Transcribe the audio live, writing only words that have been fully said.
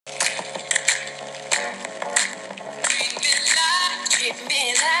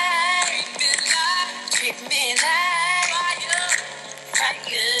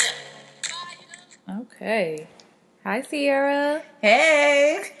Okay. Hi, Sierra.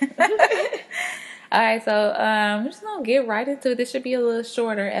 Hey. All right, so we're just gonna get right into it. This should be a little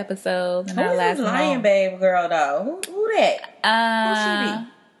shorter episode than Who our is last this Lion one. Babe girl though? Who that?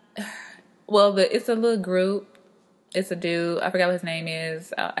 Who she be? Well, it's a little group. It's a dude. I forgot what his name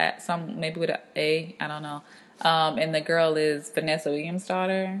is. At maybe with a I don't know. And the girl is Vanessa Williams'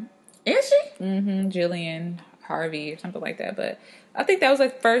 daughter. Is she? Jillian Harvey or something like that. But I think that was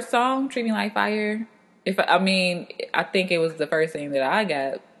like first song, "Treat Me Like Fire." I think it was the first thing that I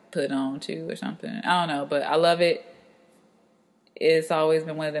got put on to or something. I don't know, but I love it. It's always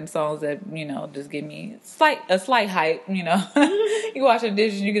been one of them songs that, just give me a slight hype, You watch the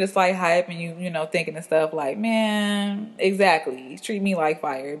dishes, you get a slight hype and you thinking of stuff like, man, exactly. Treat me like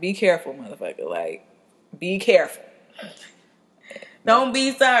fire. Be careful, motherfucker. Like, be careful. Don't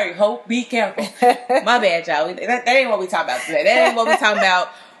be sorry. Hope, be careful. My bad, y'all. That ain't what we talking about today. That ain't what we talking about.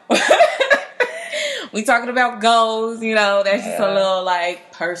 We talking about goals, That's just a little,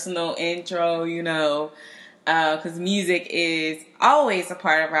 personal intro, Because music is always a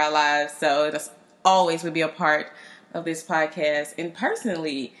part of our lives. So it always would be a part of this podcast. And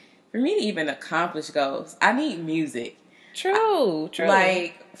personally, for me to even accomplish goals, I need music. True.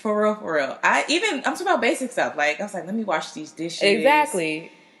 Like, for real. I'm talking about basic stuff. Like, I was like, let me wash these dishes.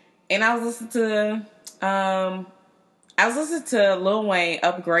 Exactly. And I was listening to Lil Wayne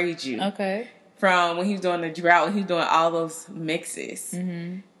Upgrade You. Okay. From when he was doing the drought, when he was doing all those mixes.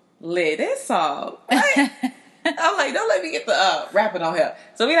 Mm-hmm. Lit this song. Right? I'm like, don't let me get the rapping on here.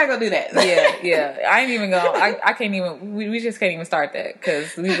 So we're not gonna do that. Yeah. I ain't even gonna. I can't even. We just can't even start that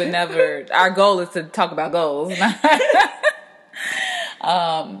because we would never. Our goal is to talk about goals. Yeah,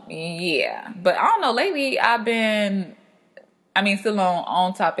 but I don't know. Lately, I've been. Still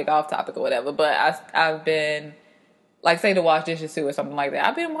on topic, off topic, or whatever. But I've been say to wash dishes too or something like that.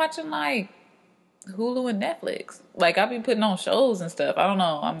 I've been watching Hulu and Netflix. I've been putting on shows and stuff. I don't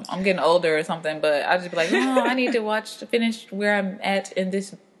know. I'm getting older or something, but I just be like, no, I need to finish where I'm at in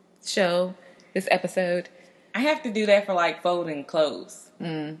this show, this episode. I have to do that for folding clothes.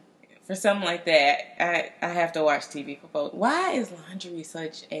 For something like that, I have to watch TV for folding. Why is laundry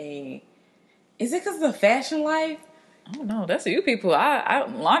such a? Is it because of the fashion life? I don't know. That's you people.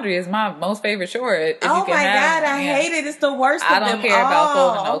 Laundry is my most favorite chore. Oh my God, I hate it. It's the worst of them all. I don't care about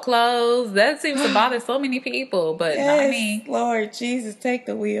folding no clothes. That seems to bother so many people, but not me. Lord Jesus, take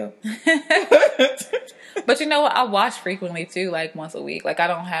the wheel. But you know what? I wash frequently too, once a week. I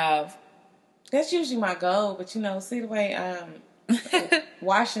don't have. That's usually my goal, but see the way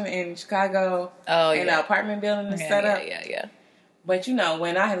washing in Chicago in an apartment building is set up. Yeah. But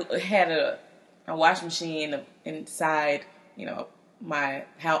when I had a washing machine inside, my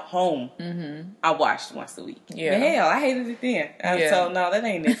home, I washed once a week. Yeah. But hell, I hated it then. So no, that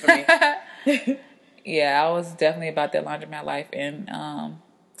ain't it for me. Yeah, I was definitely about that laundromat life in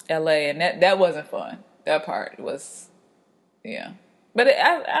LA, and that wasn't fun. That part was, yeah. But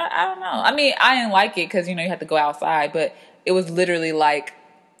I don't know. I didn't like it because you have to go outside, but it was literally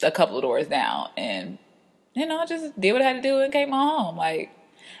a couple of doors down, and I just did what I had to do and came on home.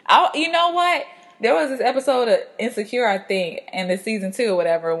 You know what? There was this episode of Insecure, I think, in the season 2 or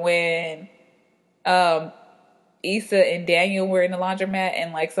whatever, when Issa and Daniel were in the laundromat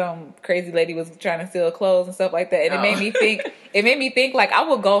and some crazy lady was trying to steal clothes and stuff like that. And it made me think I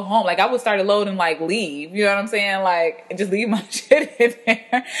would go home. I would start loading leave. You know what I'm saying? And just leave my shit in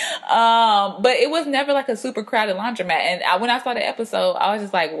there. But it was never a super crowded laundromat. And when I saw the episode, I was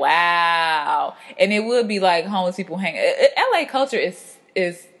just like, wow. And it would be homeless people hanging. LA culture is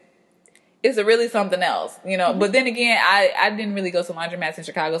really something else, But then again, I didn't really go to laundromats in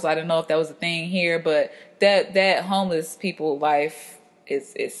Chicago, so I didn't know if that was a thing here. But that homeless people life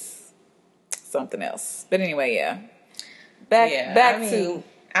is something else. But anyway, yeah. Back to.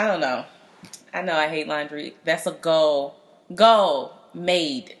 I don't know. I know I hate laundry. That's a goal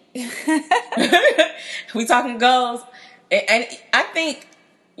made. We talking goals, and I think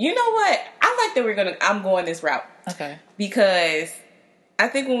you know what? I like that I'm going this route. Okay. Because I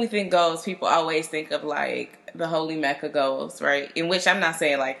think when we think goals, people always think of the Holy Mecca goals, right? In which I'm not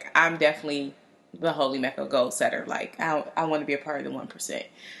saying I'm definitely the Holy Mecca goal setter. I want to be a part of the 1%.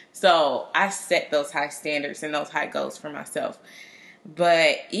 So I set those high standards and those high goals for myself.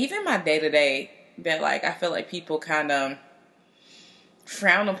 But even my day to day, that I feel people kind of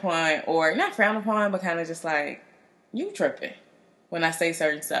frown upon, or not frown upon, but kind of just you tripping when I say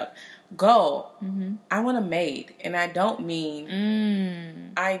certain stuff. Goal. Mm-hmm. I want a maid, and I don't mean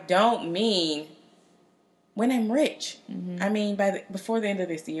when I'm rich. Mm-hmm. I mean before the end of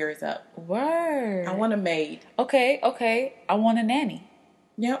this year is up. Word. I want a maid. Okay. I want a nanny.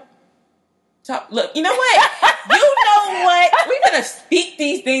 Yep. Look, you know what? You know what? We're going to speak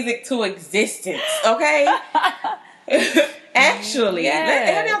these things into existence, okay? Actually,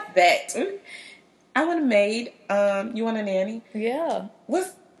 how about that? I want a maid. You want a nanny? Yeah.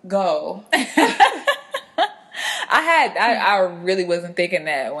 Let's go. I really wasn't thinking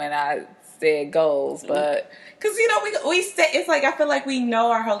that when I said goals, but because we say it's like I feel like we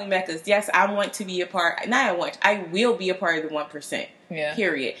know our holy meccas. Yes, I want to be a part. Not I want. I will be a part of the 1%. Yeah.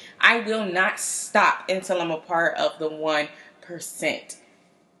 Period. I will not stop until I'm a part of the 1%.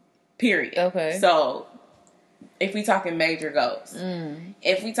 Period. Okay. So, if we talking major goals,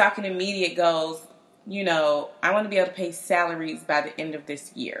 if we talking immediate goals. I want to be able to pay salaries by the end of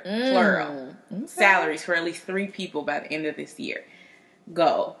this year. Plural. Okay. Salaries for at least 3 people by the end of this year.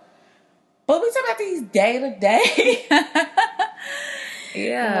 Go. But we talk about these day-to-day.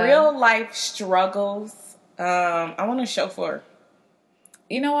 Yeah. Real life struggles. I want a chauffeur.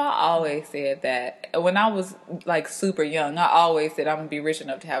 I always said that. When I was, like, super young, I always said I'm going to be rich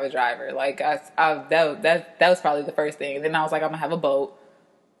enough to have a driver. Like, that was probably the first thing. And then I was like, I'm going to have a boat.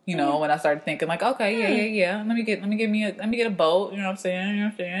 When I started thinking like, okay, yeah. Let me get a boat. You know what I'm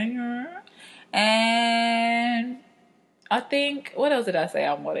saying? And I think, what else did I say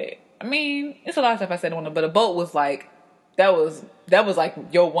I wanted? I mean, it's a lot of stuff I said I wanted, but a boat was like, that was like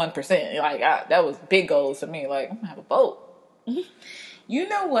your 1%. Like, that was big goals to me. Like, I'm gonna have a boat. You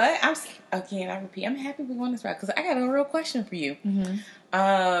know what? I repeat, I'm happy we won this route because I got a real question for you. Mm-hmm.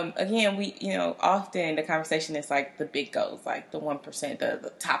 Again, we, often the conversation is like the big goals, like the 1%,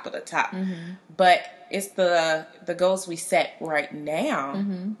 the top of the top. Mm-hmm. But it's the goals we set right now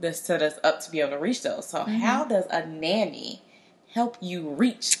mm-hmm. that set us up to be able to reach those. So how does a nanny help you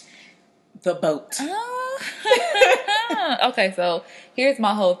reach the boat? Okay, so here's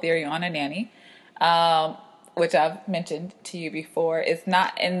my whole theory on a nanny. Which I've mentioned to you before. It's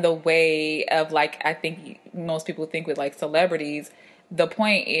not in the way of, like, I think most people think with, like, celebrities. The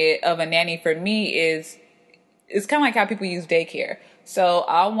point of a nanny for me is, it's kind of like how people use daycare. So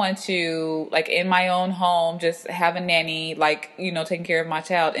I want to, like, in my own home, just have a nanny, like, taking care of my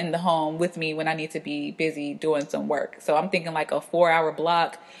child in the home with me when I need to be busy doing some work. So I'm thinking like a 4-hour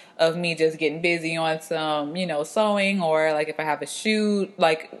block of me just getting busy on some, sewing, or like if I have a shoot,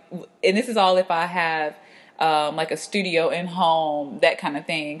 like, and this is all if I have like a studio in home, that kind of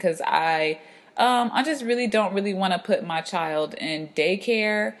thing. Because I just really don't really want to put my child in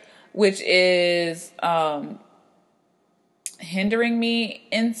daycare, which is hindering me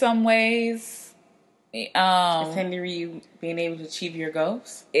in some ways. It's hindering you being able to achieve your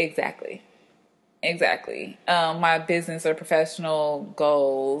goals? Exactly. My business or professional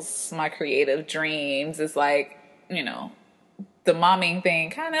goals, my creative dreams is like, the momming thing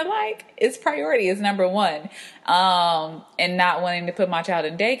kind of like its priority is number one. And not wanting to put my child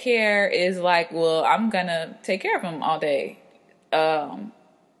in daycare is like, well, I'm going to take care of him all day.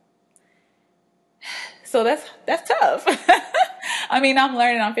 So that's tough. I mean, I'm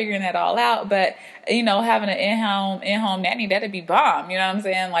learning, I'm figuring that all out, but having an in-home nanny, that'd be bomb. You know what I'm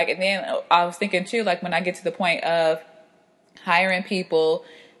saying? Like, and then I was thinking too, like when I get to the point of hiring people,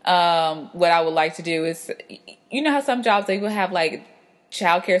 what I would like to do is, how some jobs they will have like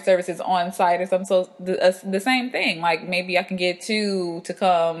childcare services on site or something. So the same thing, like maybe I can get 2 to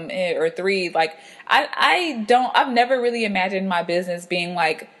come or 3. Like I've never really imagined my business being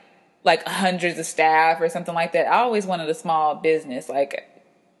like hundreds of staff or something like that. I always wanted a small business, like,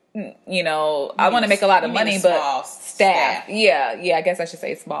 I want to make a lot of money, but staff. Yeah, I guess I should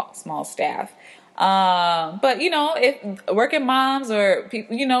say small staff. But if working moms or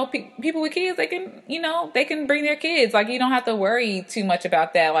people, people with kids, they can bring their kids. Like, you don't have to worry too much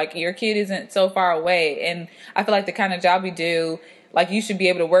about that. Like, your kid isn't so far away. And I feel like the kind of job we do, like, you should be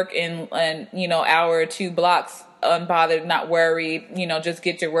able to work in hour or 2 blocks unbothered, not worried, just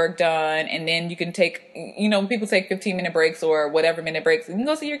get your work done. And then you can take, people take 15-minute breaks or whatever minute breaks. You can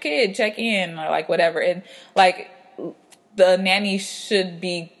go see your kid, check in, or like whatever. And like, the nanny should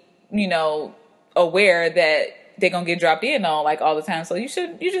be, aware that they're gonna get dropped in on like all the time. So you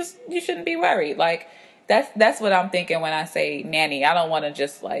shouldn't be worried. Like, that's what I'm thinking when I say nanny. I don't want to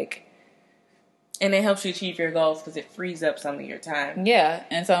just like. And it helps you achieve your goals because it frees up some of your time. Yeah,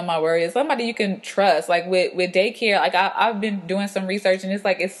 and some of my worry is somebody you can trust. Like with daycare, like I've been doing some research, and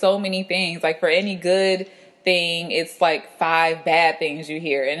it's so many things. Like for any good thing, it's like 5 bad things you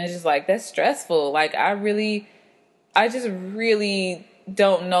hear, and it's just like, that's stressful. Like I just really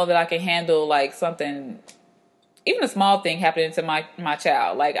don't know that I can handle like something even a small thing happening to my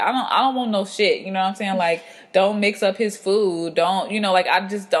child. Like, I don't want no shit. You know what I'm saying? Like, don't mix up his food. Don't, like, I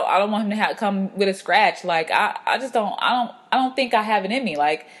don't want him to come with a scratch. Like, I just don't, I don't think I have it in me.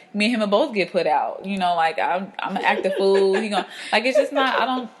 Like, me and him will both get put out. Like, I'm an active fool. Like, it's just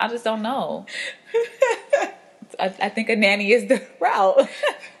not, I just don't know. I think a nanny is the route.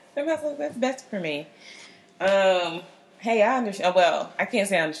 That's best for me. Hey, I understand. Well, I can't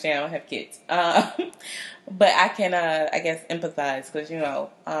say I understand. I don't have kids. But I can, I guess, empathize because,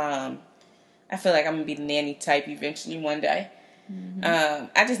 I feel like I'm going to be the nanny type eventually one day. Mm-hmm.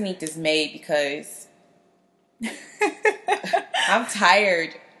 I just need this maid because I'm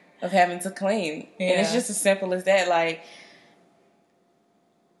tired of having to clean. Yeah. And it's just as simple as that. Like,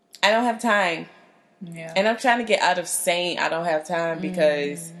 I don't have time. Yeah. And I'm trying to get out of saying I don't have time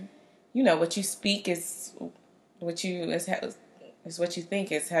because, what you speak is what you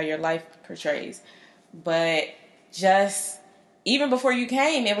think is how your life portrays. But just even before you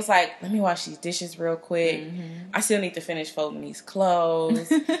came, it was like, let me wash these dishes real quick. Mm-hmm. I still need to finish folding these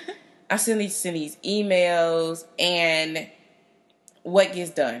clothes. I still need to send these emails. And what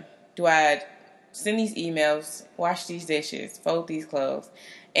gets done? Do I send these emails, wash these dishes, fold these clothes?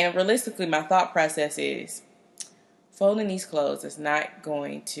 And realistically, my thought process is folding these clothes is not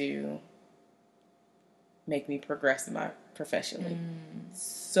going to make me progress in my professionally.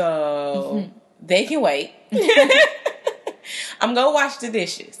 So they can wait. I'm going to wash the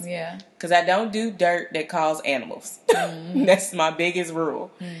dishes. Yeah. Because I don't do dirt that calls animals. That's my biggest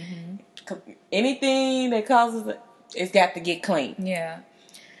rule. Mm-hmm. Anything that causes it's got to get clean. Yeah.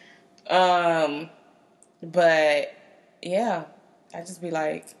 But yeah, I just be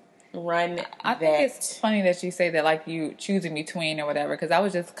like, I think it's funny that you say that, like, you choosing between or whatever, because I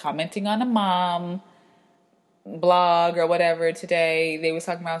was just commenting on a mom blog or whatever today. They was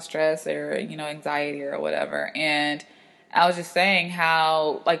talking about stress or, anxiety or whatever. And I was just saying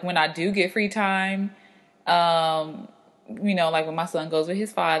how, like, when I do get free time, like when my son goes with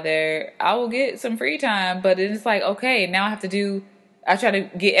his father, I will get some free time, but it's like, okay, now I try to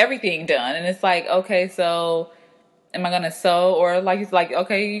get everything done. And it's like, okay, so am I going to sew? Or it's like,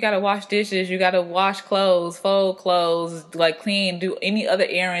 okay, you got to wash dishes. You got to wash clothes, fold clothes, like clean, do any other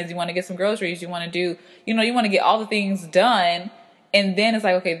errands. You want to get some groceries. You want to do, you want to get all the things done. And then it's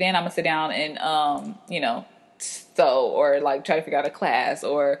like, okay, then I'm going to sit down and, sew or like try to figure out a class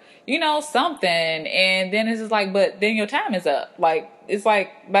or, something. And then it's just like, but then your time is up. Like, it's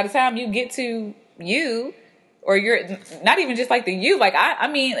like by the time you get to you, or you're not even just like the you, like I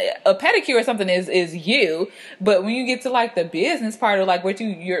mean a pedicure or something is you, but when you get to like the business part of like what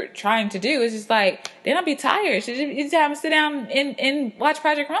you're trying to do, it's just like then I'll be tired. You just have to sit down and watch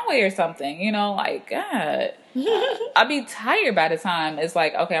Project Runway or something, like God. I'll be tired by the time it's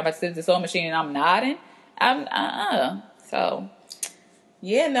like, okay, I'm about to sit at the sewing machine and I'm nodding. So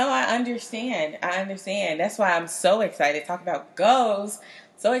yeah, no, I understand. That's why I'm so excited. Talk about goals.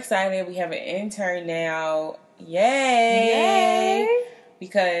 So excited. We have an intern now. Yay!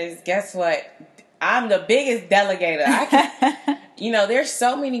 Because guess what? I'm the biggest delegator. There's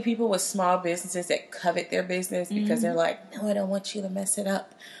so many people with small businesses that covet their business because they're like, no, I don't want you to mess it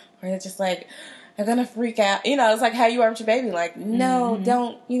up. Or they're just like, I'm going to freak out. It's like how you are with your baby. Like, no,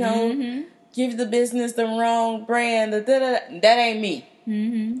 don't, give the business the wrong brand. That ain't me.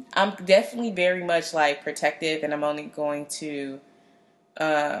 Mm-hmm. I'm definitely very much like protective, and I'm only going to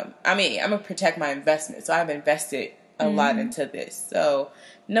I'm going to protect my investment. So I've invested a lot into this. So,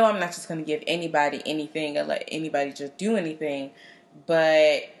 no, I'm not just going to give anybody anything or let anybody just do anything.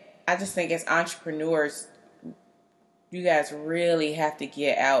 But I just think as entrepreneurs, you guys really have to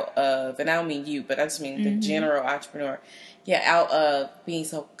get out of, and I don't mean you, but I just mean the general entrepreneur, get out of being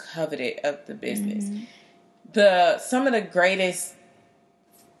so coveted of the business. Some of the greatest,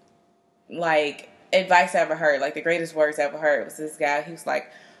 like, advice I ever heard, like the greatest words I ever heard was this guy. He was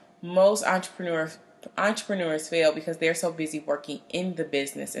like, most entrepreneurs fail because they're so busy working in the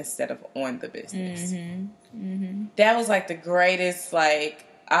business instead of on the business. That was like the greatest like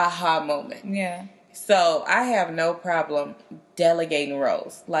aha moment. Yeah. So I have no problem delegating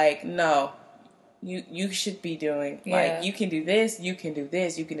roles. Like, no, you should be doing, like, you can do this, you can do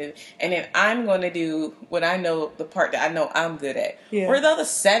this, you can do, and then I'm going to do what I know, the part that I know I'm good at. Yeah. Or the other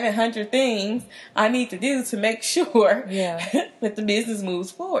 700 things I need to do to make sure that the business moves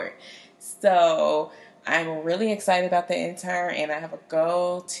forward. So I'm really excited about the intern, and I have a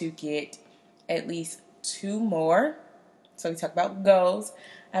goal to get at least 2 more. So we talk about goals.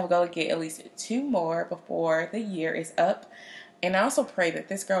 I have a goal to get at least 2 more before the year is up. And I also pray that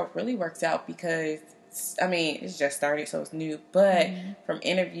this girl really works out because, I mean, it's just started, so it's new. But from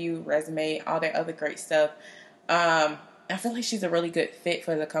interview, resume, all that other great stuff, I feel like she's a really good fit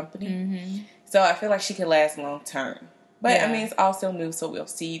for the company. So I feel like she could last long term. But I mean, it's all still new, so we'll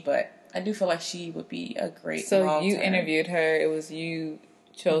see. But I do feel like she would be a great. So you interviewed her. It was you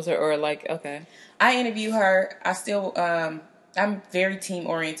chose her, or like okay. I interview her. I still. I'm very team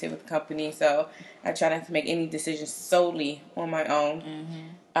oriented with the company, so I try not to make any decisions solely on my own.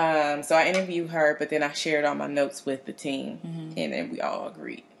 So I interview her, but then I shared all my notes with the team, and then we all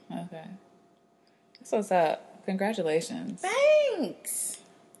agreed. Okay. So what's up? Congratulations. Thanks.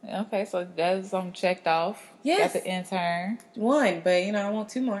 Okay, so that's checked off. Yes. Got the intern. One, but I want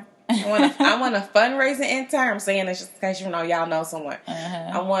two more. I want a fundraising intern. I'm saying this just in case y'all know someone.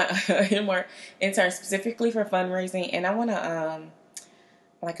 I want more intern specifically for fundraising, and I want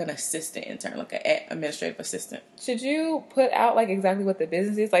like an assistant intern, like an administrative assistant. Should you put out like exactly what the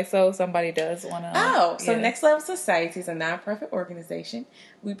business is? Like, so somebody does want to. So Next Level Society is a nonprofit organization.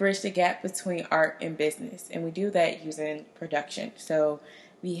 We bridge the gap between art and business, and we do that using production. So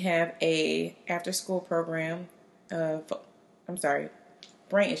we have a after-school program.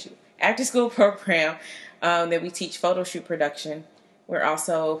 Brain issue. After-school program that we teach photo shoot production. We're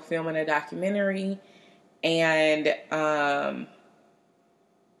also filming a documentary, and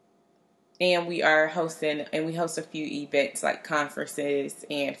we are hosting, and we host a few events like conferences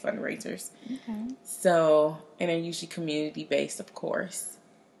and fundraisers. Okay. So, and they're usually community-based, of course.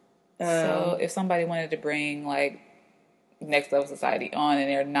 So if somebody wanted to bring like Next Level Society on, and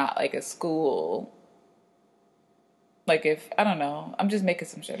they're not like a school. Like if, I don't know, I'm just making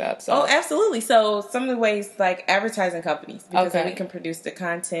some shit up. So. Oh, absolutely. So some of the ways, like advertising companies, because we can produce the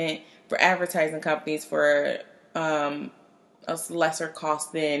content for advertising companies for a lesser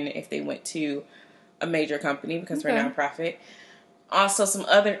cost than if they went to a major company, because we're a nonprofit. Also, some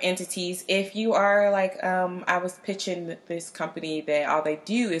other entities. If you are like, I was pitching this company that all they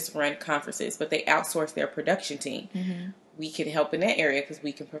do is run conferences, but they outsource their production team. We can help in that area because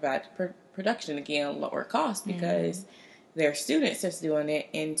we can provide production again, lower cost, because they're students that's doing it,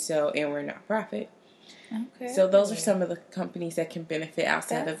 and we're a nonprofit. Okay. So those are some of the companies that can benefit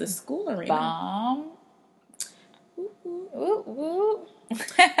outside of the school arena. Bomb.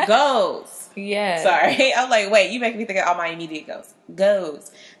 Goals. Yeah. Sorry. I'm like, wait, you make me think of all my immediate goals.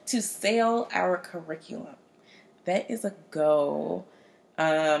 Goals. To sell our curriculum. That is a goal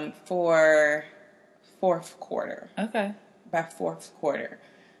for fourth quarter. Okay. By fourth quarter,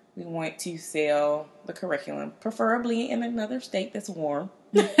 we want to sell the curriculum, preferably in another state that's warm.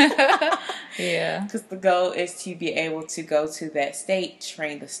 Yeah. Because the goal is to be able to go to that state,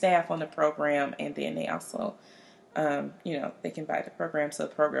 train the staff on the program, and then they also, they can buy the program, so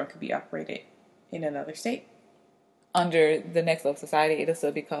the program can be operated in another state. Under the Next Level Society, it'll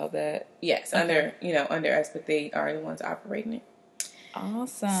still be called that? Yes, under us, but they are the ones operating it.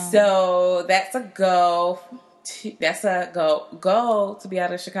 Awesome. So that's a goal. That's a goal to be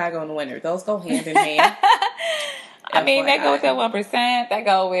out of Chicago in the winter. Those go hand in hand. I mean, that go with that 1%. That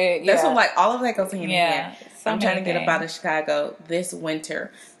go with that's what I'm like. All of that goes hand in hand. So I'm trying to get up out of Chicago this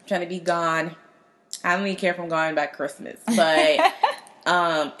winter. I'm trying to be gone. I don't even care if I'm gone by Christmas, but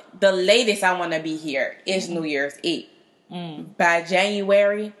the latest I want to be here is New Year's Eve. By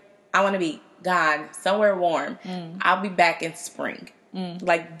January, I want to be gone somewhere warm. I'll be back in spring.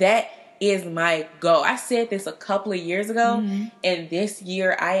 Like that is my goal. I said this a couple of years ago, and this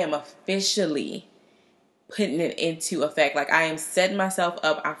year I am officially putting it into effect. Like I am setting myself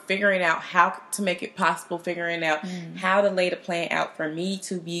up. I'm figuring out how to make it possible, figuring out how to lay the plan out for me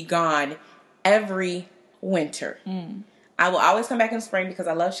to be gone every winter. I will always come back in the spring because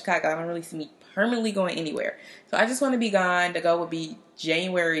I love Chicago. I don't really see me permanently going anywhere. So I just want to be gone. The goal would be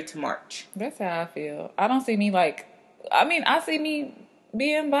January to March. That's how I feel. I don't see me I see me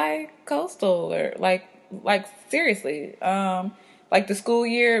being bi-coastal or like seriously. Like the school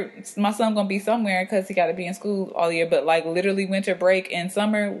year, my son gonna be somewhere because he got to be in school all year. But like literally winter break and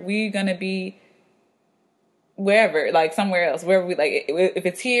summer, we gonna be wherever, like somewhere else, wherever we like. If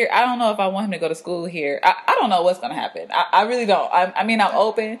it's here, I don't know if I want him to go to school here. I don't know what's gonna happen. I really don't. I mean, I'm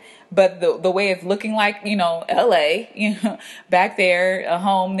open, but the way it's looking like, LA, back there, a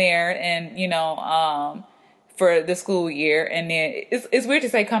home there, and for the school year, and then it's weird to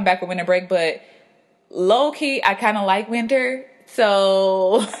say come back for winter break, but low key, I kind of like winter.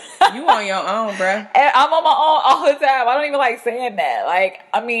 So you on your own, bruh. And I'm on my own all the time. I don't even like saying that. Like,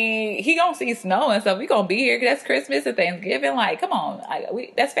 I mean, he gonna see snow and stuff. We gonna be here. That's Christmas and Thanksgiving. Like, come on,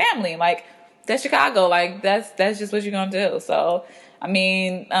 that's family. Like, that's Chicago. Like, that's just what you're gonna do. So, I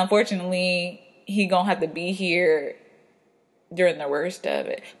mean, unfortunately, he gonna have to be here during the worst of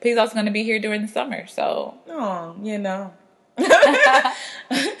it. But he's also gonna be here during the summer. So,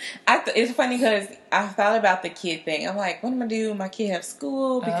 It's funny because I thought about the kid thing. I'm like, what am I gonna do when my kid have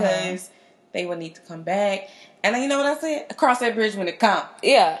school because they will need to come back. And you know what I said? Cross that bridge when it comes.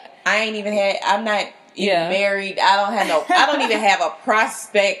 Yeah. I'm not even married. I don't even have a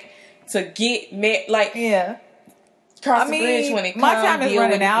prospect to get married. Like, cross the bridge when it comes. My time is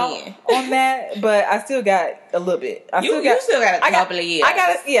running out on that, but I still got a little bit. You still got a couple of years. I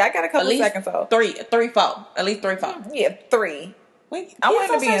got a couple of seconds. So three, four. At least 3, 4. Yeah, 3. Wait, I want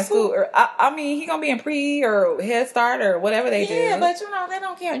him to be in school. Or, he gonna be in pre or Head Start or whatever they do. Yeah, but they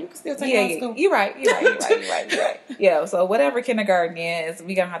don't care. You can still take him to school. You're right. Yeah, so whatever kindergarten is,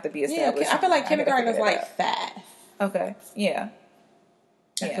 we gonna have to be established. Yeah, I feel like kindergarten is like 5. Okay. Yeah.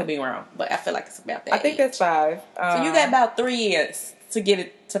 I could be wrong, but I feel like it's about that. I think that's 5. So you got about 3 years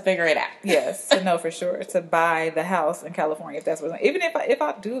to figure it out. Yes, to know for sure, to buy the house in California. If that's what, even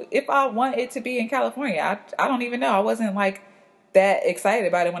if I want it to be in California, I don't even know. I wasn't like that excited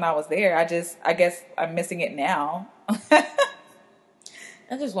about it when I was there. I guess I'm missing it now. I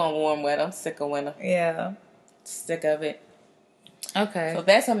just want warm weather. I'm sick of winter. Yeah, sick of it. Okay. So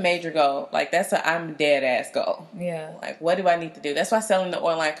that's a major goal. Like, I'm dead ass goal. Yeah. Like, what do I need to do? That's why selling the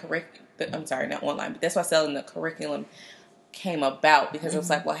online curriculum, I'm sorry, not online, but that's why selling the curriculum came about, because it was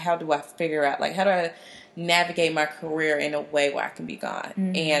like, well, how do I figure out, like, how do I navigate my career in a way where I can be gone?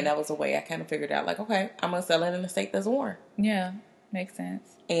 And that was a way I kind of figured out, like, okay, I'm going to sell it in a state that's warm. Yeah. Makes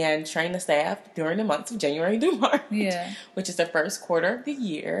sense. And train the staff during the months of January through March. Yeah. Which is the first quarter of the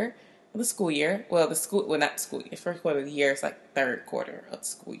year. The school year. Well, not the school year. First quarter of the year is like third quarter of the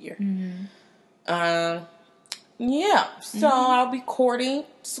school year. Yeah. So I'll be courting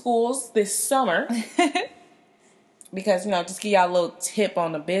schools this summer. Because, just give y'all a little tip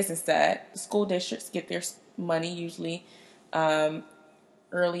on the business side. School districts get their money usually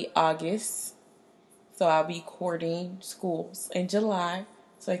early August. So I'll be courting schools in July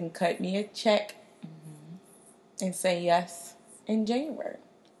so they can cut me a check and say yes in January.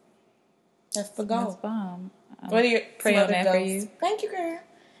 That's the goal. That's bomb. What are your goals for you? Thank you, girl.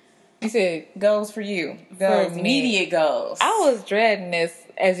 You said goals for you. Goals, immediate goals. I was dreading this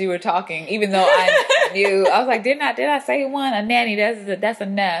as you were talking, even though I knew. I was like, did I say one? A nanny? That's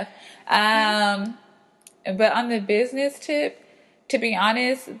enough. But on the business tip, to be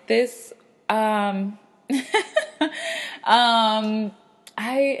honest, this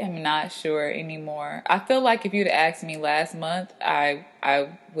I am not sure anymore. I feel like if you'd asked me last month, I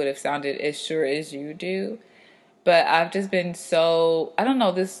would have sounded as sure as you do. But I've just been so, I don't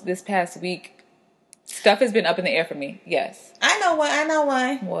know, this past week, stuff has been up in the air for me. Yes. I know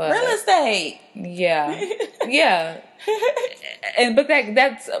one. What? Real estate. Yeah. Yeah. But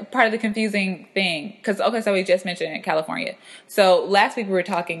that's part of the confusing thing. Because, so we just mentioned California. So last week we were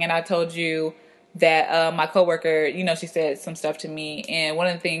talking and I told you that my coworker, she said some stuff to me, and one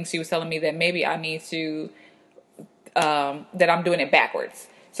of the things she was telling me that maybe I need to, that I'm doing it backwards.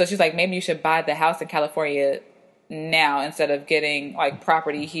 So she's like, maybe you should buy the house in California now instead of getting like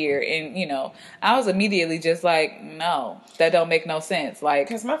property here. And I was immediately just like, no, that don't make no sense. Like,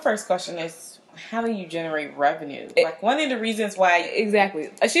 because my first question is, how do you generate revenue? Like, one of the reasons why exactly.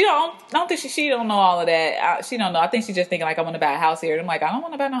 I don't think she don't know all of that. She don't know. I think she's just thinking like, I want to buy a house here. And I'm like, I don't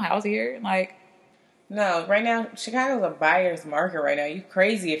want to buy no house here. Like. No, right now, Chicago's a buyer's market right now. You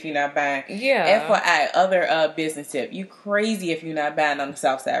crazy if you're not buying. Yeah. FYI, other business tip. You crazy if you're not buying on the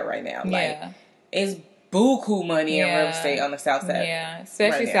south side right now. Like, it's buku money in real estate on the south side. Yeah,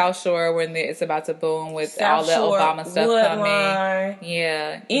 especially right South Shore when it's about to boom with South all the Shore, Obama stuff Woodline, coming.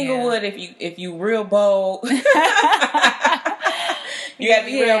 Yeah. Inglewood, if you real bold. You gotta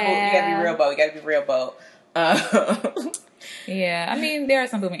be real bold. You gotta be real bold. Yeah, I mean, there are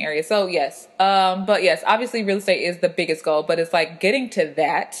some booming areas. So, yes. But, yes, obviously real estate is the biggest goal. But it's like getting to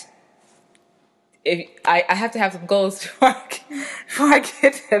that, I have to have some goals before I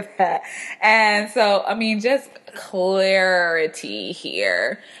get to that. And so, I mean, just clarity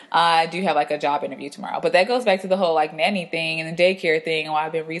here. I do have, like, a job interview tomorrow. But that goes back to the whole, like, nanny thing and the daycare thing and why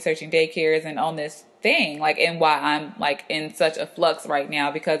I've been researching daycares and on this thing. Like, and why I'm, like, in such a flux right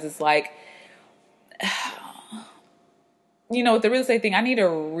now. Because it's like... with the real estate thing, I need a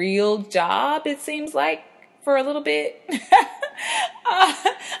real job, it seems like, for a little bit.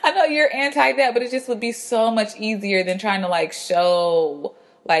 I know you're anti that, but it just would be so much easier than trying to, like, show,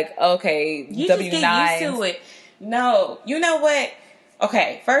 like, okay, you W-9. just get used to it. No. You know what?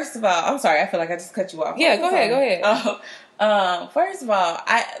 Okay, first of all, I'm sorry, I feel like I just cut you off. Yeah, go ahead. First of all,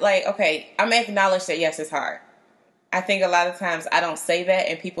 I'm acknowledge that, yes, it's hard. I think a lot of times I don't say that,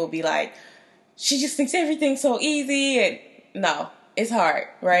 and people be like, she just thinks everything's so easy, and no, It's hard,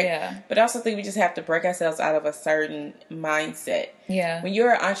 right? Yeah. But I also think we just have to break ourselves out of a certain mindset. Yeah. When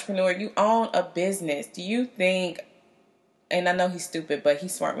you're an entrepreneur, you own a business. Do you think, and I know he's stupid, but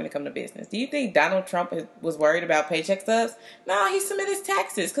he's smart when it comes to business. Do you think Donald Trump was worried about paycheck stubs? No, he submitted his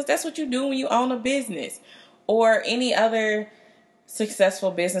taxes because that's what you do when you own a business. Or any other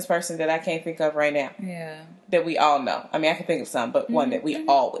successful business person that I can't think of right now. Yeah. That we all know. I mean, I can think of some, but one that we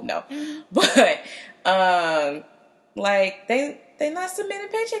all would know. But, like, they not submitting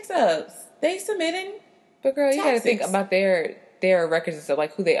paycheck stubs. They submitting But girl, you taxes. gotta think about their records and stuff,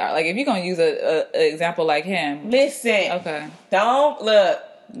 like who they are. Like if you're gonna use a example like him. Listen. Okay. Don't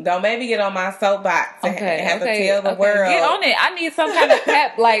maybe get on my soapbox and have to tell the world. Get on it. I need some kind of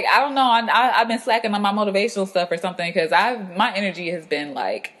pep. Like, I don't know. I've been slacking on my motivational stuff or something because my energy has been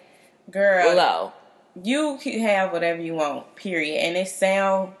like, girl, low. You can have whatever you want, period. And it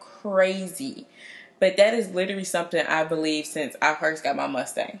sounds crazy, but that is literally something I believe since I first got my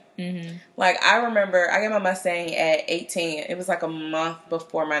Mustang. Mm-hmm. Like, I remember I got my Mustang at 18. It was like a month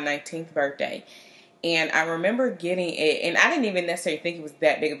before my 19th birthday. And I remember getting it, and I didn't even necessarily think it was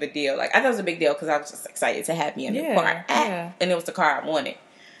that big of a deal. Like, I thought it was a big deal because I was just excited to have me in the car. Yeah. And it was the car I wanted.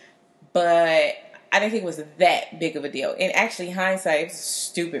 But I didn't think it was that big of a deal. And actually, hindsight, it was a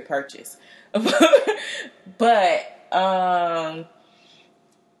stupid purchase. But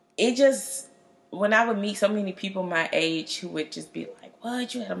it just, when I would meet so many people my age who would just be like,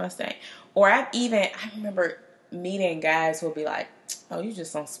 what, you had a Mustang? Or I remember meeting guys who would be like, oh, you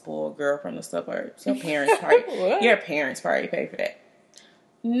just some spoiled girl from the suburbs. Your parents probably pay for that.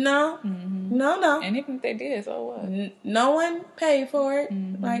 No. Mm-hmm. No. And even if they did, so what? No one paid for it.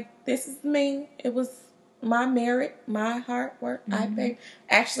 Mm-hmm. Like, this is me. It was my merit, my hard work. Mm-hmm. I paid.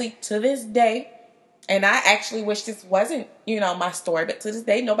 Actually, to this day, and I actually wish this wasn't, my story, but to this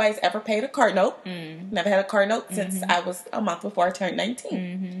day, nobody's ever paid a car note. Mm-hmm. Never had a car note since I was a month before I turned 19.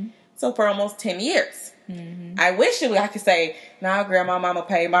 Mm-hmm. So for almost 10 years. Mm-hmm. I wish I could say, nah, grandma, mama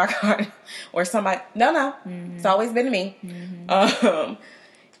paid my car. Or somebody. No. Mm-hmm. It's always been me. Mm-hmm.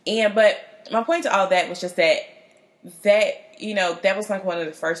 But my point to all that was just that was like one of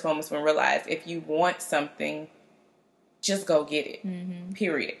the first moments when I realized if you want something, just go get it. Mm-hmm.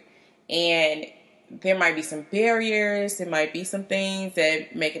 Period. And there might be some barriers. There might be some things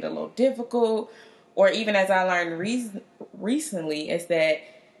that make it a little difficult. Or even as I learned recently is that,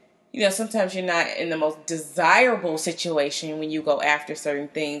 sometimes you're not in the most desirable situation when you go after certain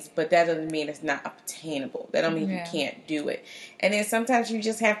things, but that doesn't mean it's not obtainable. That don't mean you can't do it. And then sometimes you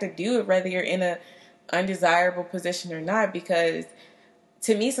just have to do it whether you're in a undesirable position or not, because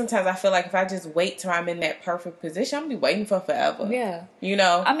to me, sometimes I feel like if I just wait till I'm in that perfect position, I'm going to be waiting for forever. Yeah.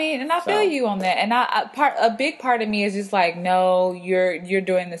 I mean, and I feel you on that. And a big part of me is just like, no, you're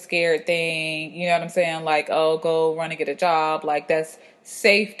doing the scared thing. You know what I'm saying? Like, oh, go run and get a job. Like, that's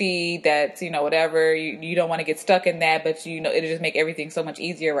safety, that's, whatever. You don't want to get stuck in that, but, it'll just make everything so much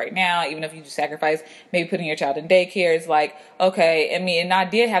easier right now, even if you just sacrifice maybe putting your child in daycare. It's like, okay, I mean, and I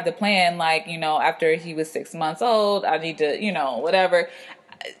did have the plan, like, after he was 6 months old, I need to, whatever.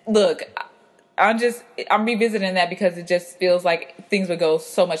 Look, I'm revisiting that because it just feels like things would go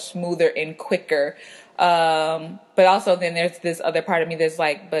so much smoother and quicker. But also then there's this other part of me that's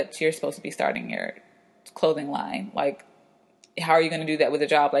like, but you're supposed to be starting your clothing line. Like, how are you going to do that with a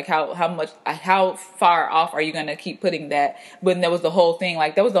job? Like, how far off are you going to keep putting that? When that was the whole thing.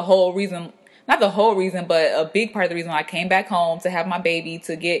 Like, that was the whole reason, not the whole reason, but a big part of the reason I came back home to have my baby,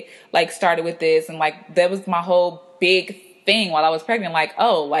 to get, like, started with this. And, like, that was my whole big thing while I was pregnant. Like,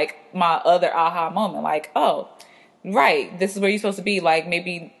 oh, like, my other aha moment. Like, oh, right, this is where you're supposed to be. Like,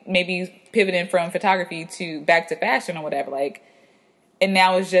 maybe pivoting from photography to back to fashion or whatever. Like, and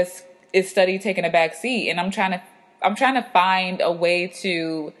now it's study taking a back seat. And I'm trying to find a way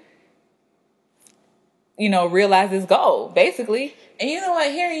to, realize this goal, basically. And you know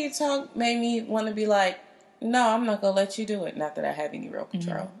what? Hearing you talk made me want to be like, no, I'm not going to let you do it. Not that I have any real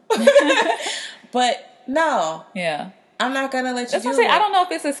control. Mm-hmm. But no. Yeah. I'm not going to let you do it. I don't know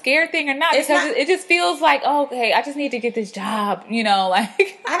if it's a scare thing or not, because it just feels like, oh, okay, I just need to get this job,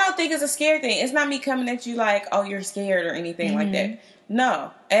 like. I don't think it's a scare thing. It's not me coming at you like, oh, you're scared or anything like that.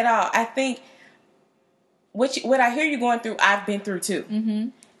 No, at all. I think what I hear you going through, I've been through too. Mm-hmm.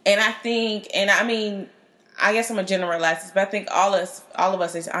 And I think, I mean, I guess I'm a generalist, but I think all of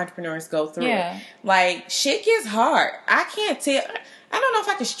us as entrepreneurs go through it. Like, shit gets hard. I don't know if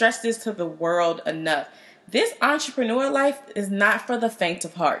I can stress this to the world enough. This entrepreneur life is not for the faint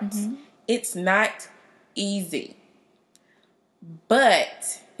of heart. Mm-hmm. It's not easy,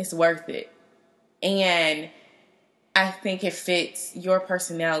 but it's worth it. And I think it fits your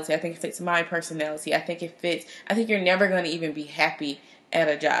personality. I think it fits my personality. I think you're never going to even be happy at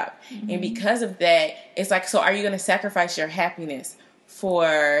a job. Mm-hmm. And because of that, it's like, so are you going to sacrifice your happiness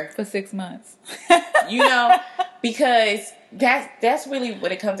for 6 months? Because that's really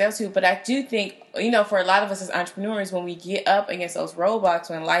what it comes down to. But I do think, for a lot of us as entrepreneurs, when we get up against those roadblocks,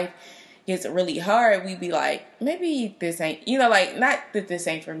 when life gets really hard, we be like, maybe this ain't, not that this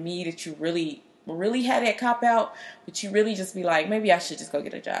ain't for me, that you really had that cop out, but you really just be like, maybe I should just go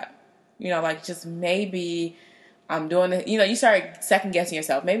get a job. Just maybe I'm doing it. You start second guessing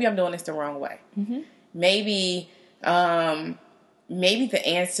yourself. Maybe I'm doing this the wrong way. Mm-hmm. Maybe the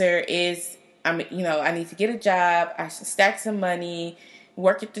answer is, I need to get a job. I should stack some money,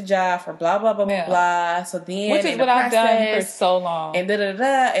 work at the job for blah, blah, blah, blah, blah. So then, which is what I've done for so long. And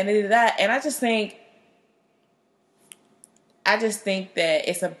da-da-da-da. And I just think that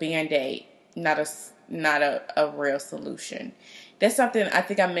it's a Band-Aid, not a real solution. That's something I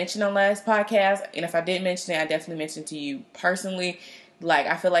think I mentioned on last podcast. And if I didn't mention it, I definitely mentioned to you personally. Like,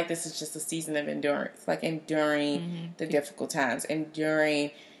 I feel like this is just a season of endurance, like enduring the difficult times,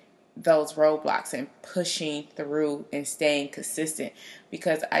 enduring those roadblocks and pushing through and staying consistent.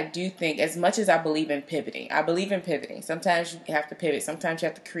 Because I do think, as much as I believe in pivoting, sometimes you have to pivot. Sometimes you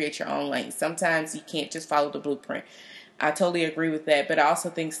have to create your own lane. Sometimes you can't just follow the blueprint. I totally agree with that. But I also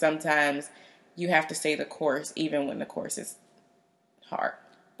think sometimes you have to stay the course, even when the course is hard.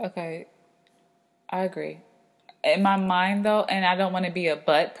 Okay. I agree. In my mind, though, and I don't want to be a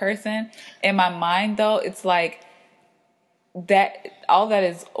but person, in my mind, though, it's like that all that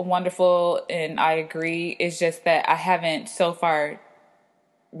is wonderful, and I agree. It's just that I haven't so far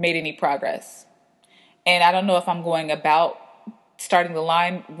made any progress. And I don't know if I'm going about starting the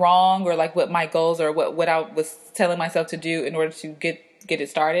line wrong, or like what my goals or what I was telling myself to do in order to get it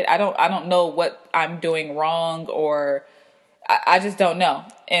started. I don't know what I'm doing wrong, or I just don't know.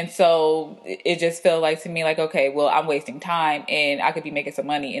 And so it just felt like to me like, okay, well, I'm wasting time and I could be making some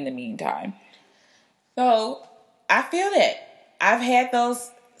money in the meantime. So I feel that I've had those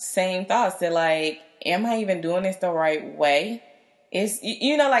same thoughts that like, am I even doing this the right way? It's, a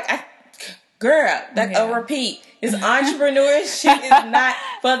repeat. This entrepreneur shit is not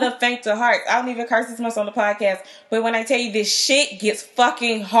for the faint of heart. I don't even curse this much on the podcast, but when I tell you this shit gets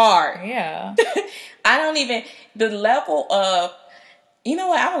fucking hard. Yeah. The level of, I'm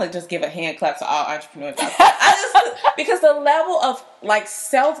going to just give a hand clap to all entrepreneurs out there. Because the level of like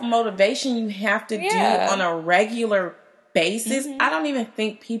self-motivation you have to do on a regular basis, I don't even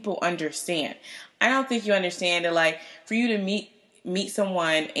think people understand. I don't think you understand that, like, for you to meet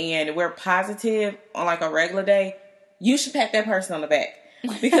someone and we're positive on like a regular day, you should pat that person on the back.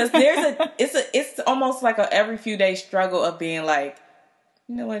 Because it's almost like a every few days struggle of being like,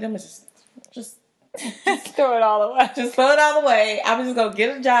 you know what, I'm just throw it all away. Just throw it all away. I'm just gonna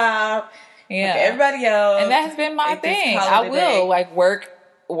get a job. Yeah. Like everybody else. And that has been my thing. I will like work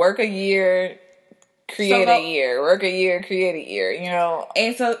a year, create a year, work a year, create a year,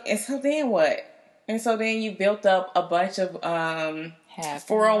 And so then what? And so then you built up a bunch of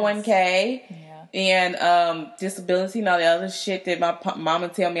 401k and disability and all the other shit that my mama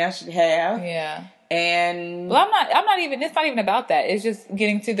tell me I should have. Yeah. And well, it's not even about that. It's just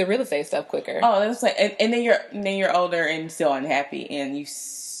getting to the real estate stuff quicker. Oh, that's like, and then you're older and still unhappy, and you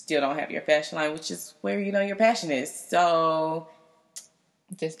still don't have your fashion line, which is where your passion is. So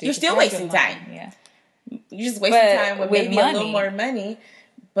you're still wasting time. Yeah, you're just wasting time with maybe money. A little more money,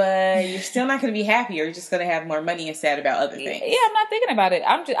 but you're still not going to be happy. You're just going to have more money and sad about other things. Yeah, I'm not thinking about it.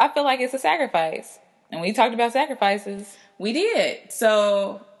 I feel like it's a sacrifice, and we talked about sacrifices. We did.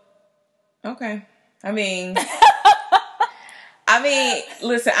 So okay. I mean,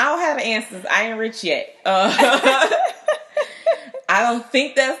 listen, I don't have the answers. I ain't rich yet. I don't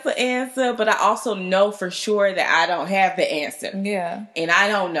think that's the answer, but I also know for sure that I don't have the answer. Yeah. And I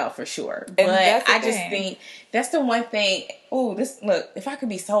don't know for sure. But I just think that's the one thing. Oh, look, if I could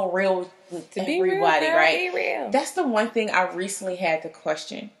be so real with everybody, real, right? Be real. That's the one thing I recently had to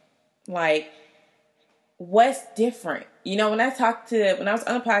question. Like, what's different? When I was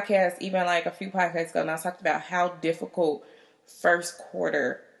on a podcast, even like a few podcasts ago, and I was talking about how difficult first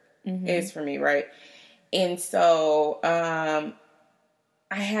quarter is for me, right? And so I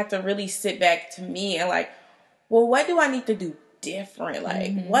had to really sit back to me and like, well, what do I need to do different?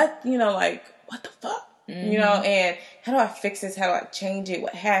 Like, what the fuck? And how do I fix this? How do I change it?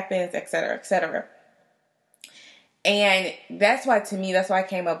 What happens? Et cetera, et cetera. And that's why I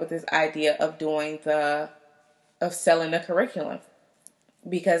came up with this idea of selling the curriculum,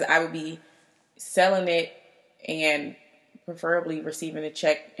 because I would be selling it and preferably receiving a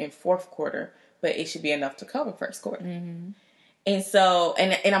check in fourth quarter but it should be enough to cover first quarter. Mm-hmm. And so,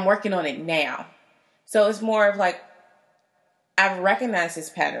 and I'm working on it now. So it's more of like, I've recognized this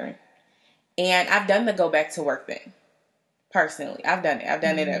pattern, and I've done the go back to work thing. Personally, I've done it. I've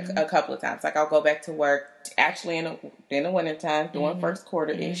done it a couple of times. Like, I'll go back to work actually in the wintertime, doing first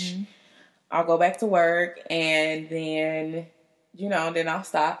quarter-ish. I'll go back to work, and then, then I'll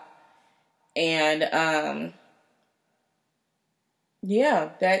stop. And, yeah,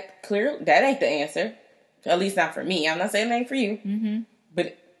 that ain't the answer. At least not for me. I'm not saying it ain't for you.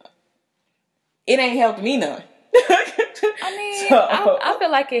 But it ain't helped me none. I mean, I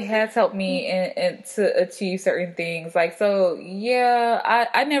feel like it has helped me in to achieve certain things. Like, so, yeah,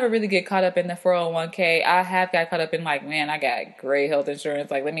 I never really get caught up in the 401k. I have got caught up in, like, man, I got great health insurance.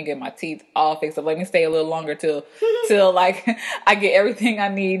 Like, let me get my teeth all fixed up. Let me stay a little longer till like, I get everything I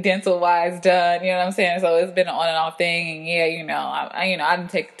need dental-wise done. You know what I'm saying? So it's been an on and off thing. And, yeah,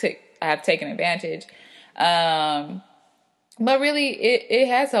 I have taken advantage. But really, it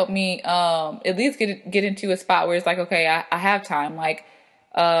has helped me at least get into a spot where it's like, okay, I have time. Like,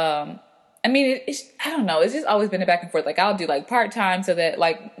 I mean, I don't know. It's just always been a back and forth. Like, I'll do like part-time so that,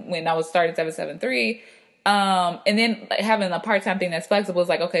 like, when I was starting 773, and then like, having a part-time thing that's flexible is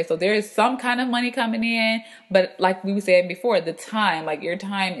like, okay, so there is some kind of money coming in, but like we were saying before, the time, like, your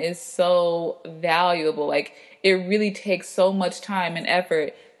time is so valuable. Like, it really takes so much time and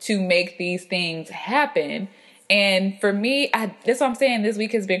effort to make these things happen. And for me, that's what I'm saying. This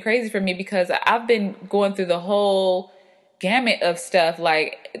week has been crazy for me because I've been going through the whole gamut of stuff.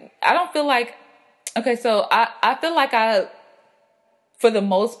 Like, I don't feel like, okay, so I feel like I, for the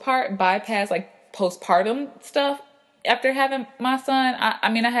most part, bypassed like postpartum stuff after having my son. I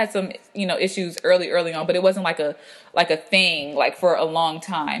mean, I had some, issues early on, but it wasn't like a thing, like, for a long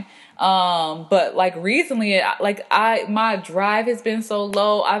time. But like recently, my drive has been so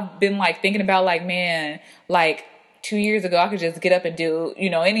low. I've been like thinking about like, man, like 2 years ago, I could just get up and do,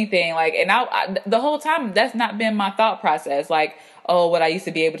 anything. Like, and I the whole time, that's not been my thought process. Like, oh, what I used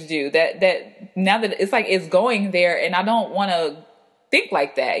to be able to do that now that it's like, it's going there and I don't want to think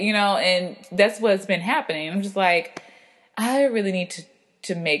like that, and that's what's been happening. I'm just like, I really need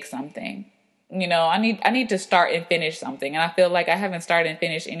to make something. I need to start and finish something. And I feel like I haven't started and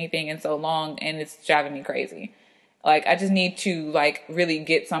finished anything in so long, and it's driving me crazy. Like, I just need to, like, really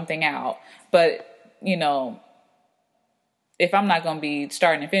get something out. But, if I'm not going to be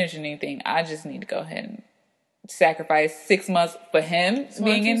starting and finishing anything, I just need to go ahead and sacrifice 6 months for him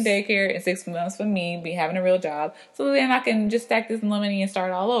being in daycare and 6 months for me having a real job. So then I can just stack this money and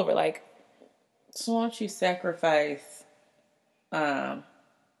start all over. Like, so why don't you sacrifice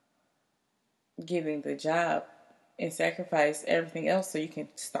getting the job and sacrifice everything else so you can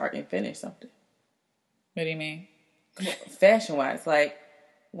start and finish something? What do you mean? Fashion wise, like,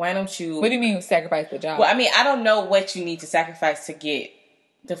 why don't you? What do you mean sacrifice the job? Well, I mean, I don't know what you need to sacrifice to get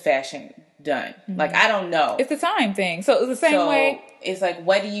the fashion done. Mm-hmm. Like, I don't know. It's the time thing. So it's the same way. It's like,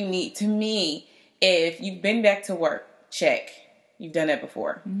 what do you need? To me, if you've been back to work, check. You've done that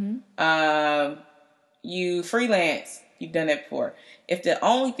before. Mm-hmm. You freelance. You've done that before. If the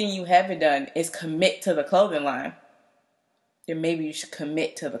only thing you haven't done is commit to the clothing line, then maybe you should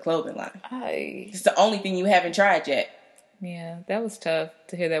commit to the clothing line. It's the only thing you haven't tried yet. Yeah, that was tough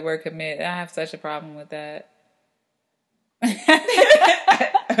to hear that word commit. I have such a problem with that.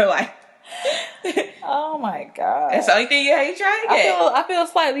 Like, oh my God. That's the only thing you haven't tried yet. I feel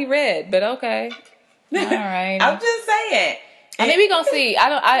slightly red, but okay. All right. I'm just saying. I mean, we're going to see.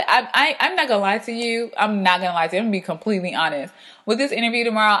 I'm not going to lie to you. I'm not going to lie to you. I'm going to be completely honest. With this interview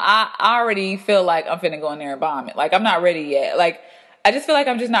tomorrow, I already feel like I'm finna go in there and bomb it. Like, I'm not ready yet. Like, I just feel like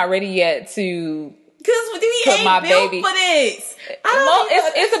I'm just not ready yet to put my baby for this.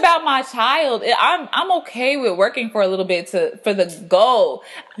 It's about my child. I'm okay with working for a little bit for the goal.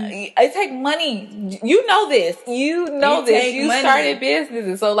 It takes money. You know this. You started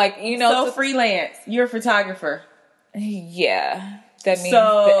businesses. So, like, So freelance. You're a photographer. Yeah, that means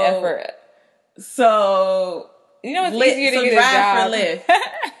the effort. So it's easier to get a job. Drive for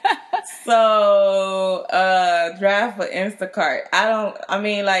Lyft. So drive for Instacart.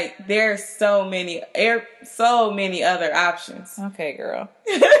 There's so many other options. Okay, girl.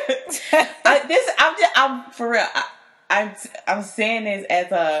 I'm for real. I'm saying this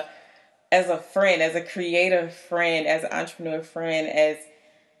as a friend, as a creative friend, as an entrepreneur friend. As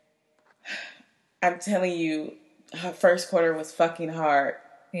I'm telling you. Her first quarter was fucking hard.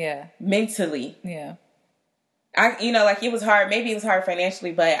 Yeah. Mentally. Yeah. It was hard. Maybe it was hard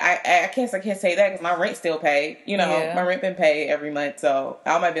financially, but I can't say that because my rent still paid. My rent been paid every month, so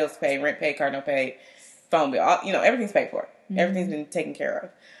all my bills paid, rent paid, car note paid, phone bill, everything's paid for. Mm-hmm. Everything's been taken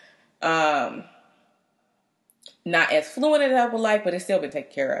care Not as fluent as I would like, but it's still been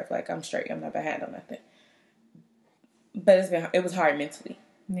taken care of. Like, I'm straight. I'm not behind on nothing. But it was hard mentally.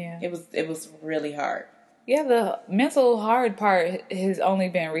 Yeah. It was really hard. Yeah, the mental hard part has only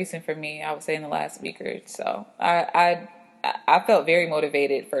been recent for me, I would say, in the last week or so. I felt very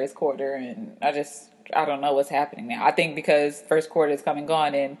motivated first quarter, and I don't know what's happening now. I think because first quarter is come and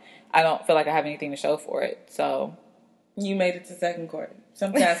gone, and I don't feel like I have anything to show for it. So you made it to second quarter.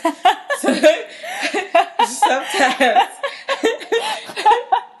 Sometimes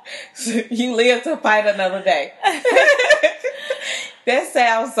you live to fight another day. That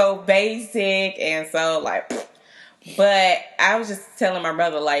sounds so basic and so like, but I was just telling my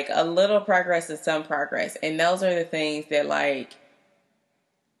brother, like, a little progress is some progress. And those are the things that, like,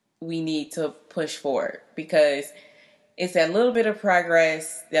 we need to push forward, because it's that little bit of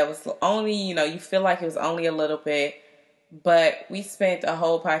progress that was only, you feel like it was only a little bit, but we spent a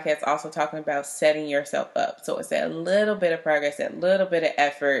whole podcast also talking about setting yourself up. So it's that little bit of progress, that little bit of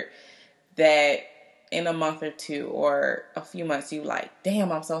effort that in a month or two or a few months, you like,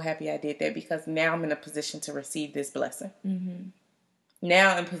 damn, I'm so happy I did that, because now I'm in a position to receive this blessing. Mm-hmm. Now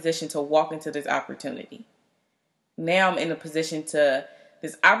I'm in position to walk into this opportunity. Now I'm in a position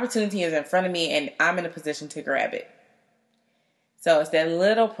this opportunity is in front of me and I'm in a position to grab it. So it's that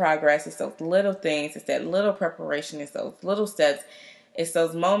little progress. It's those little things. It's that little preparation. It's those little steps. It's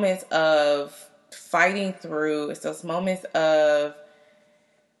those moments of fighting through. It's those moments of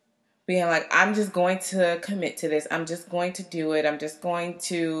being like, I'm just going to commit to this. I'm just going to do it.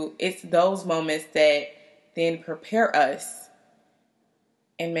 It's those moments that then prepare us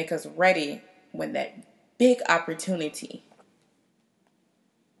and make us ready when that big opportunity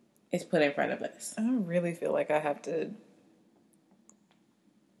is put in front of us. I don't really feel like I have to.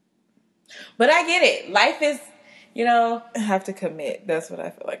 But I get it. Life is, I have to commit. That's what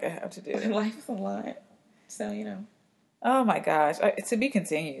I feel like I have to do. Life is a lot. So, Oh my gosh, to be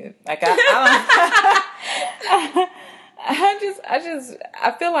continued. Like I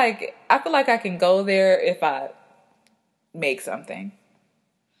feel like I can go there if I make something.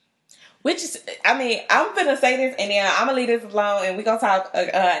 Which is, I'm gonna say this and then I'm gonna leave this alone, and we're gonna talk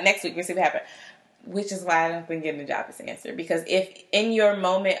next week. We'll see what happens. Which is why I don't think getting the job is the answer, because if in your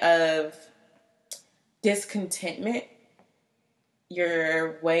moment of discontentment,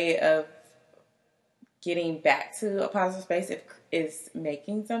 your way of getting back to a positive space is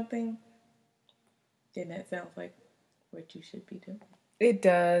making something, then that sounds like what you should be doing. It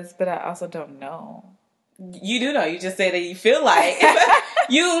does, but I also don't know. You do know. You just say that you feel like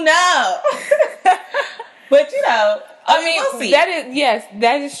you know. But we'll see.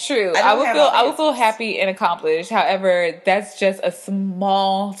 That is true. I would feel happy and accomplished. However, that's just a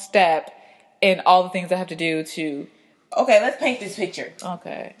small step in all the things I have to do to. Okay, let's paint this picture.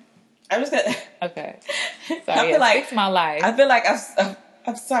 Okay. I'm just gonna. Okay. Sorry, fix my life. I feel like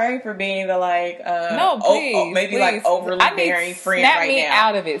I'm sorry for being the no, please, maybe please. like overly bearing friend right now. Snap me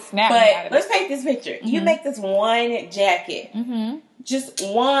out of it. But let's paint this picture. Mm-hmm. You make this one jacket. Mm-hmm. Just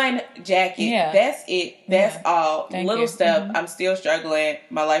one jacket. Yeah. That's it. That's all. Little stuff. Mm-hmm. I'm still struggling.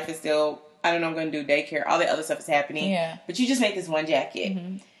 My life is still. I don't know. I'm going to do daycare. All the other stuff is happening. Yeah. But you just make this one jacket.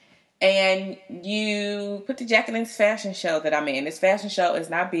 Mm-hmm. And you put the jacket in this fashion show that I'm in. This fashion show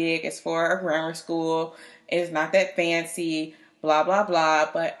is not big. It's for a grammar school. It's not that fancy. Blah, blah, blah.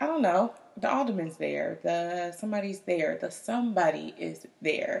 But I don't know. The alderman's there. Somebody's there. Somebody is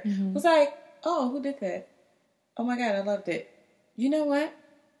there. Mm-hmm. It was like, oh, who did that? Oh my God, I loved it. You know what?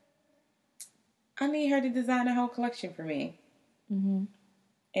 I need her to design a whole collection for me. Mm-hmm.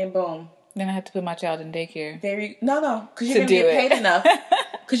 And boom. Then I have to put my child in daycare. No, because you're going to get paid enough.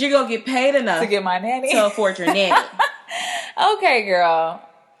 Because you're going to get paid enough to get my nanny. To afford your nanny. Okay, girl.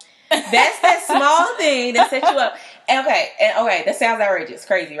 That's that small thing that set you up. And okay, that sounds outrageous.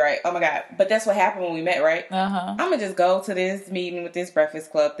 Crazy, right? Oh my God. But that's what happened when we met, right? Uh-huh. I'm going to just go to this meeting with this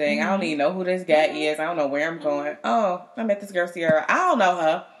Breakfast Club thing. Mm-hmm. I don't even know who this guy is. I don't know where I'm going. Oh, I met this girl, Sierra. I don't know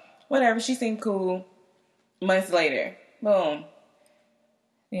her. Whatever. She seemed cool. Months later. Boom.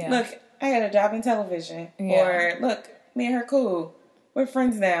 Yeah. Look, I got a job in television. Yeah. Or, look, me and her cool. We're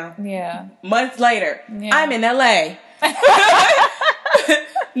friends now. Yeah. Months later. Yeah. I'm in LA.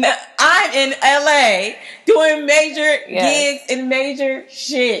 I'm in LA doing major gigs and major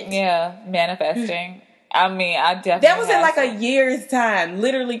shit. Yeah, manifesting. I definitely. That was in like a year's time.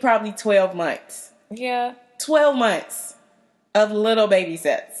 Literally, probably 12 months. Yeah. 12 months of little baby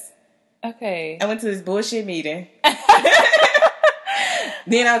sets. Okay. I went to this bullshit meeting.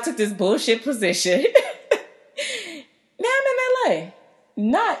 Then I took this bullshit position. Now I'm in LA.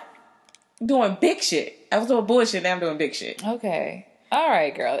 Not doing big shit. I was doing bullshit. Now I'm doing big shit. Okay. All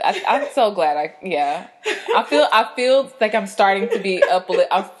right, girl. I'm so glad. I feel like I'm starting to be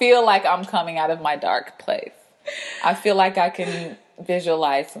I feel like I'm coming out of my dark place. I feel like I can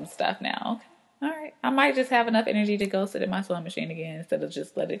visualize some stuff now. All right. I might just have enough energy to go sit in my sewing machine again instead of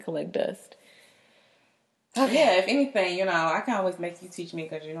just let it collect dust. Okay. Yeah, if anything, I can always make you teach me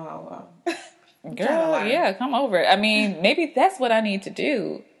because girl, yeah, come over it. I mean, maybe that's what I need to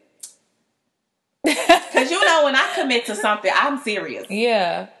do. Because when I commit to something, I'm serious.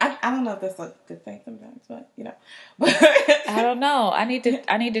 Yeah. I don't know if that's a good thing sometimes, but I don't know. I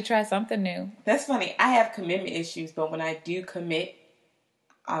need to try something new. That's funny. I have commitment issues, but when I do commit,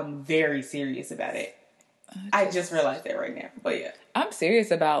 I'm very serious about it. I just realized that right now. But yeah. I'm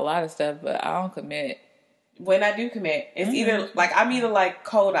serious about a lot of stuff, but I don't commit. When I do commit, it's either I'm either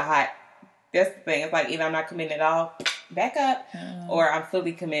cold or hot. That's the thing. It's either I'm not committing at all, back up, or I'm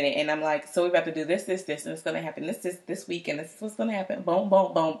fully committed, and I'm so we're about to do this, and it's going to happen this week, and this is what's going to happen. Boom,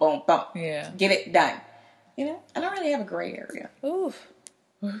 boom, boom, boom, boom. Yeah. Get it done. I don't really have a gray area. Oof.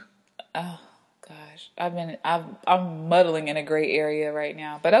 Oh gosh, I'm muddling in a gray area right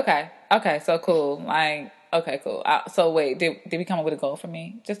now, but okay, so cool. Okay, cool. So wait, did we come up with a goal for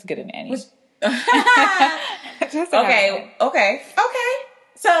me just to get an nanny? Okay.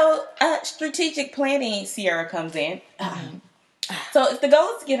 So, strategic planning, Sierra, comes in. So, if the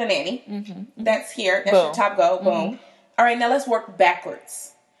goal is to get a nanny, that's here. That's your top goal. Boom. All right, now let's work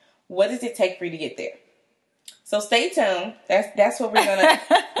backwards. What does it take for you to get there? So, stay tuned. That's what we're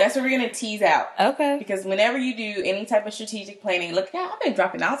gonna tease out. Okay. Because whenever you do any type of strategic planning, look, I've been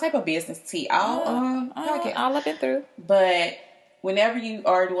dropping all type of business tea all up and through. But whenever you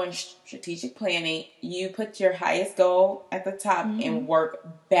are doing strategic planning, you put your highest goal at the top and work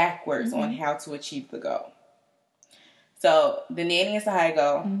backwards on how to achieve the goal. So the nanny is the high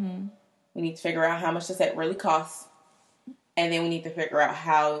goal. We need to figure out how much does that really cost. And then we need to figure out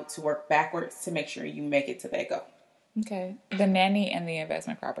how to work backwards to make sure you make it to that goal. Okay. The nanny and the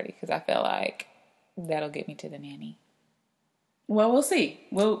investment property, because I feel like that'll get me to the nanny. Well, we'll see.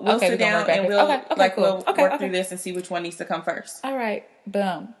 We'll sit down and we'll work through this and see which one needs to come first. All right.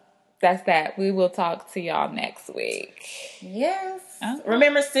 Boom. That's that. We will talk to y'all next week. Yes. Okay.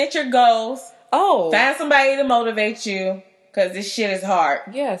 Remember, set your goals. Oh. Find somebody to motivate you because this shit is hard.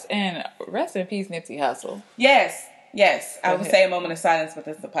 Yes. And rest in peace, Nipsey Hussle. Yes. I would say a moment of silence, but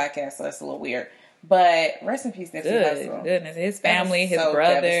this is a podcast, so that's a little weird. But rest in peace, Nipsey Hussle. Goodness. His family, his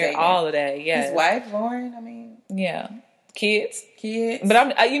brother, all of that. Yes. His wife, Lauren, Yeah. Kids.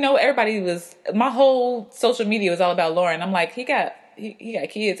 But everybody was, my whole social media was all about Lauren. I'm like, he got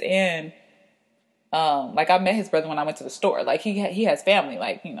kids and, I met his brother when I went to the store. He has family,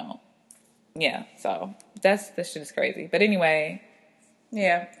 yeah. So this shit is crazy. But anyway.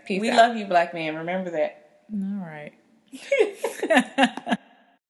 Yeah. Peace out. We love you, black man. Remember that. All right.